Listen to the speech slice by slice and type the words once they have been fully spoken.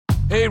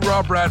Hey,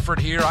 Rob Bradford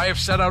here. I have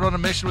set out on a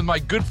mission with my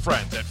good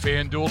friends at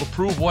FanDuel to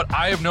prove what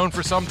I have known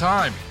for some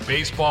time.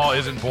 Baseball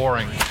isn't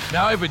boring.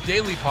 Now I have a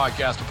daily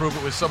podcast to prove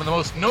it with some of the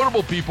most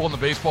notable people in the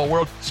baseball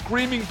world,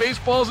 screaming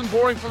baseball isn't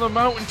boring from the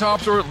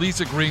mountaintops, or at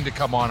least agreeing to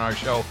come on our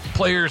show.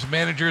 Players,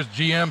 managers,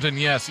 GMs, and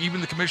yes, even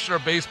the commissioner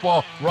of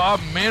baseball, Rob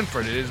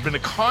Manfred. It has been a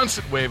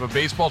constant wave of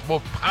baseball's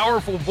most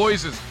powerful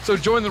voices. So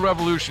join the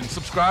revolution.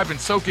 Subscribe and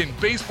soak in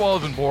Baseball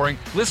Isn't Boring.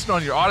 Listen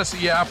on your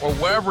Odyssey app or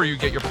wherever you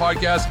get your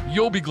podcasts.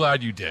 You'll be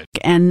glad you did.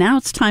 And now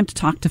it's time to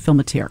talk to Phil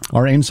Matier.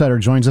 Our insider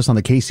joins us on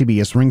the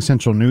KCBS Ring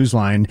Central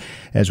Newsline.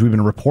 As we've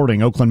been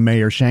reporting, Oakland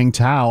Mayor Sheng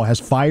Thao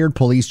has fired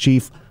Police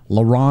Chief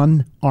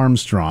LaRon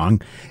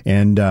Armstrong,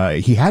 and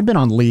he had been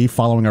on leave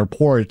following a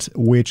report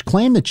which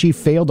claimed the chief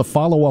failed to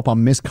follow up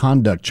on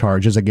misconduct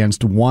charges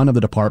against one of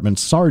the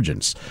department's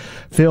sergeants.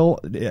 Phil,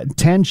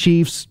 10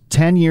 chiefs,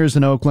 10 years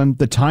in Oakland.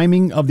 The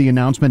timing of the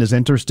announcement is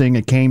interesting.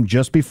 It came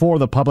just before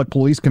the Public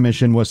Police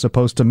Commission was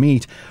supposed to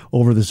meet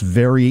over this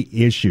very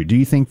issue. Do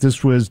you think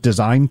this was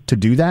designed to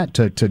do that,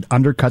 to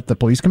undercut the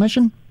police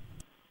commission?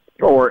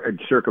 Or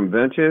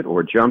circumvent it,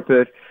 or jump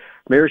it?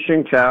 Mayor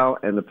Sheng Thao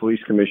and the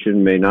police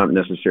commission may not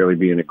necessarily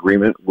be in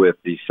agreement with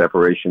the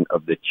separation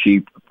of the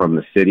chief from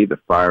the city, the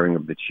firing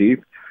of the chief.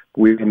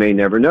 We may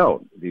never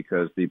know,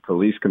 because the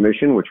police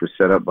commission, which was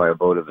set up by a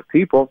vote of the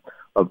people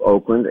of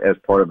Oakland as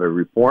part of a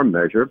reform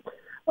measure,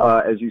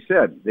 as you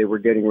said, they were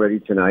getting ready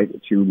tonight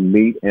to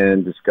meet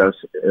and discuss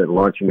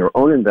launching their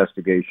own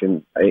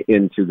investigation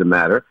into the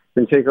matter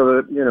and take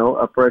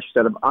a fresh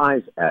set of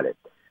eyes at it.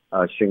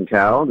 Sheng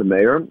Thao, the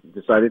mayor,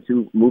 decided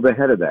to move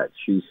ahead of that.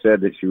 She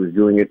said that she was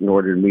doing it in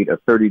order to meet a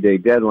 30-day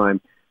deadline,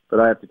 but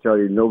I have to tell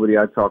you, nobody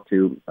I talked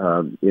to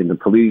in the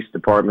police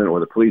department or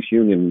the police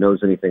union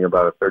knows anything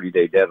about a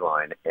 30-day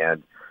deadline.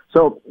 And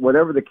so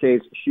whatever the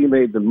case, she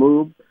made the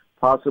move,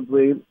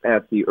 possibly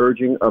at the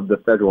urging of the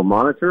federal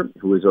monitor,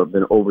 who has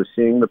been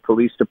overseeing the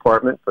police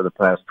department for the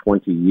past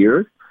 20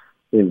 years,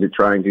 into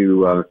trying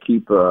to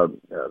keep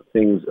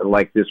things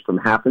like this from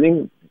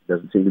happening.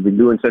 Doesn't seem to be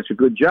doing such a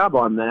good job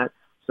on that.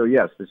 So,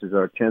 yes, this is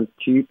our 10th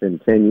chief in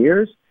 10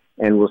 years,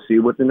 and we'll see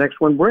what the next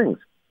one brings.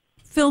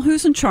 Phil,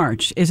 who's in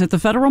charge? Is it the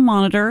federal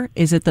monitor,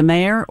 is it the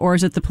mayor, or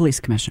is it the police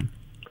commission?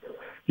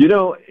 You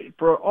know,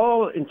 for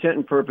all intent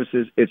and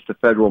purposes, it's the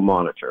federal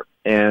monitor.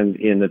 And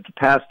in the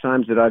past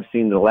times that I've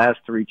seen the last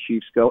three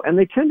chiefs go, and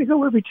they tend to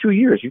go every 2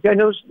 years. You guys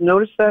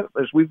notice that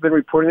as we've been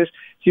reporting this?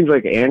 Seems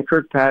like Ann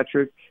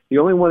Kirkpatrick, the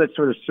only one that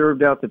sort of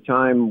served out the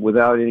time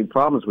without any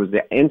problems was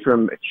the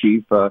interim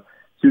chief,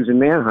 Susan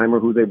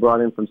Mannheimer, who they brought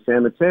in from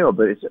San Mateo.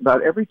 But it's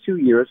about every 2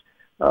 years,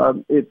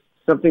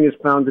 something is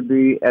found to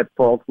be at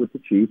fault with the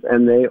chief,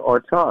 and they are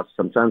tossed.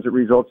 Sometimes it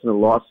results in a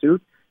lawsuit.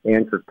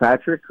 Ann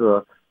Kirkpatrick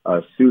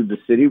sued the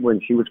city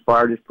when she was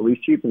fired as police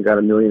chief and got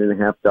 $1.5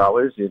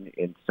 million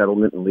in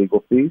settlement and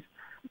legal fees.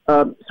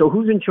 So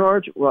who's in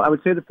charge? Well, I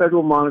would say the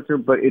federal monitor,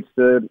 but it's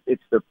the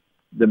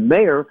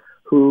mayor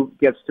who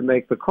gets to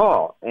make the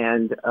call.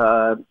 And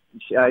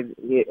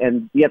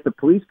yet the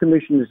police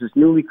commission is just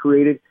newly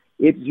created.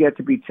 It's yet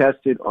to be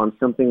tested on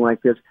something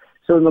like this.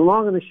 So in the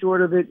long and the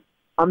short of it,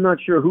 I'm not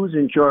sure who's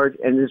in charge,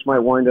 and this might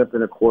wind up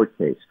in a court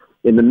case.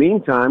 In the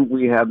meantime,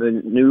 we have a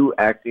new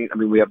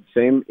we have the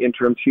same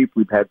interim chief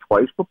we've had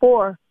twice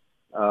before,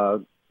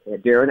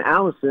 Darren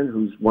Allison,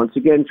 who's once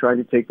again trying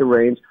to take the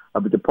reins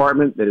of a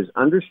department that is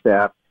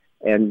understaffed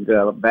and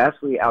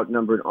vastly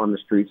outnumbered on the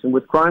streets and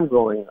with crime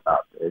going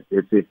up.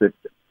 It's a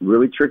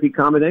really tricky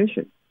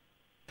combination.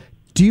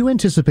 Do you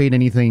anticipate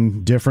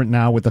anything different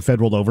now with the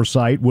federal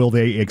oversight? Will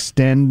they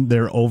extend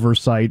their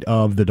oversight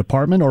of the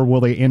department, or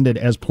will they end it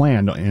as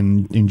planned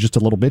in just a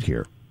little bit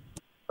here?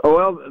 Oh,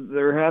 well,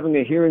 they're having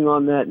a hearing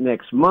on that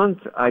next month.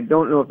 I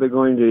don't know if they're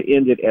going to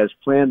end it as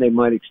planned. They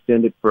might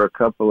extend it for a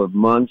couple of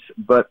months.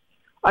 But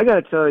I got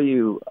to tell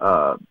you,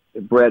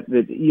 Brett,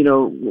 that,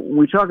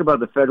 we talk about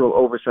the federal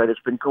oversight. It's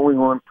been going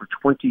on for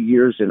 20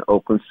 years in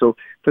Oakland. So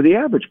for the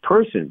average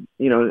person,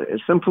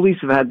 some police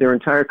have had their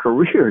entire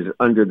careers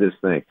under this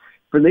thing.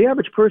 For the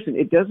average person,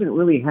 it doesn't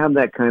really have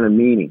that kind of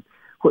meaning.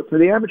 For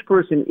the average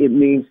person, it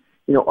means,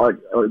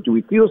 do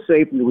we feel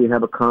safe and do we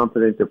have a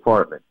competent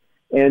department?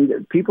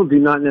 And people do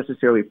not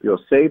necessarily feel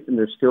safe, and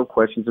there's still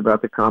questions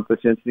about the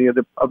competency of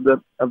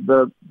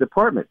the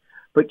department.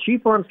 But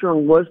Chief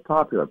Armstrong was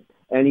popular,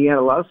 and he had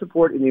a lot of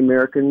support in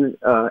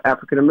the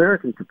African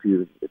American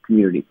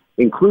community,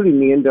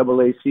 including the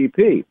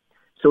NAACP.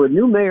 So a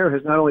new mayor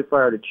has not only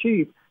fired a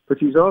chief,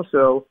 but she's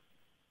also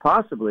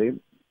possibly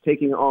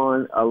taking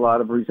on a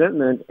lot of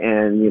resentment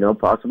and,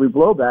 possibly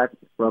blowback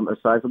from a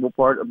sizable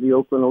part of the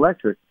Oakland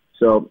electorate.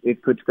 So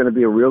it's going to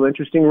be a real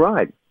interesting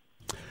ride.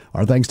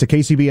 Our thanks to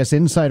KCBS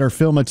insider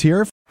Phil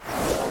Matier.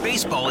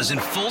 Baseball is in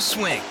full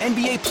swing.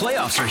 NBA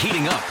playoffs are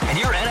heating up, and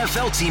your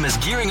NFL team is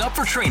gearing up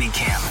for training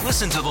camp.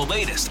 Listen to the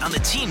latest on the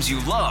teams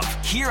you love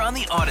here on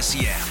the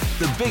Odyssey app.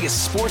 The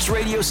biggest sports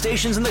radio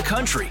stations in the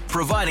country,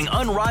 providing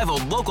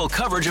unrivaled local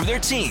coverage of their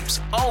teams,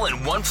 all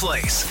in one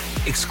place.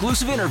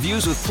 Exclusive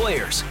interviews with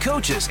players,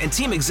 coaches, and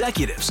team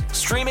executives,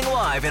 streaming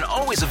live and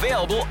always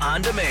available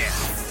on demand.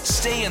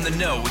 Stay in the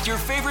know with your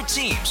favorite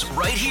teams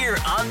right here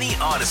on the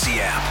Odyssey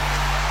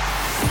app.